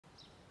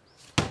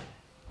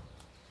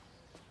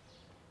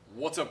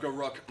What's up,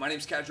 GORUCK? My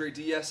name's Cadre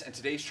DS, and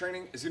today's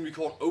training is going to be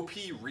called OP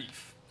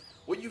Reef.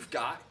 What you've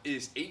got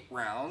is 8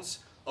 rounds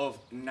of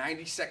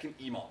 90-second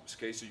EMOMs.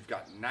 Okay, so you've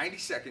got 90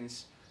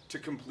 seconds to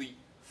complete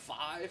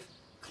 5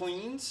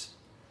 cleans,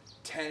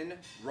 10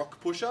 ruck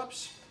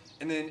push-ups,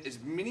 and then as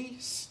many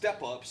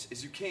step-ups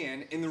as you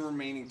can in the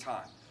remaining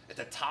time. At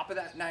the top of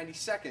that 90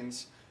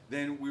 seconds,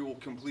 then we will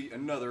complete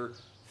another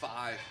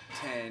 5,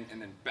 10, and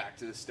then back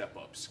to the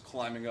step-ups,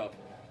 climbing up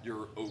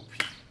your OP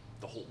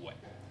the whole way.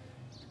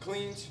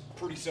 Cleans,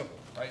 pretty simple,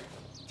 right?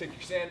 Take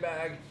your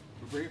sandbag,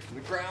 bring it from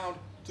the ground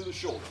to the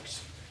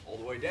shoulders. All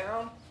the way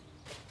down,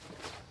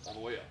 all the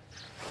way up.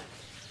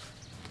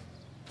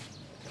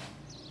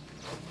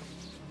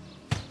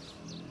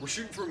 We're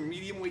shooting for a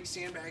medium weight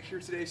sandbag here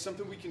today,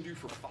 something we can do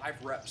for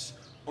 5 reps,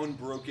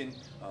 unbroken,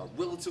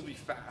 relatively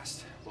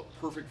fast, but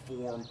perfect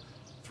form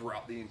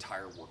throughout the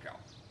entire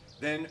workout.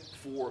 Then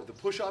for the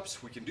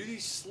push-ups, we can do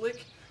these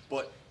slick,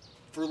 but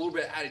for a little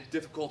bit of added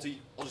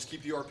difficulty, I'll just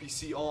keep the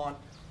RPC on.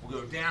 We'll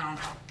go down,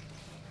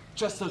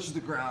 chest touches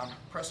the ground,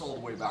 press all the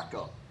way back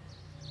up.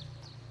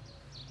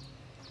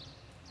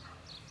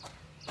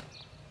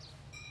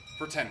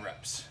 For 10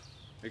 reps.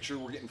 Make sure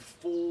we're getting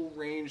full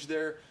range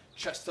there,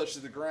 chest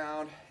touches the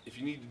ground. If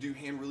you need to do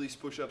hand release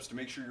push-ups to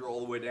make sure you're all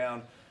the way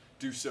down,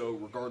 do so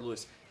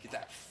regardless. Get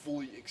that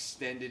fully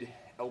extended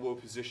elbow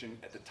position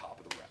at the top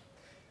of the rep.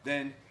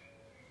 Then,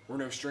 we're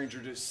no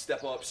stranger to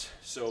step-ups,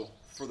 so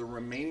for the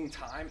remaining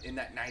time in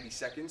that 90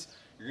 seconds,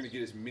 you're gonna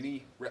get as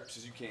many reps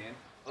as you can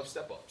of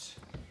step-ups.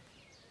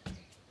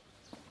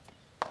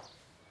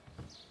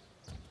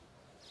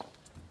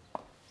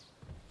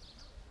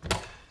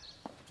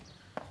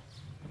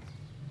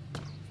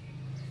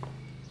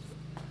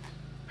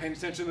 Paying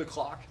attention to the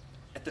clock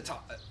at the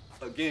top.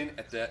 Again,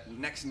 at the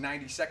next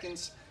 90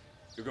 seconds,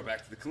 you'll go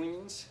back to the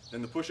cleans,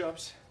 then the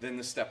push-ups, then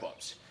the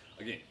step-ups.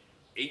 Again,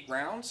 8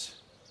 rounds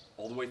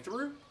all the way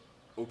through.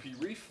 OP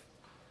Reef,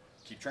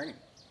 keep training.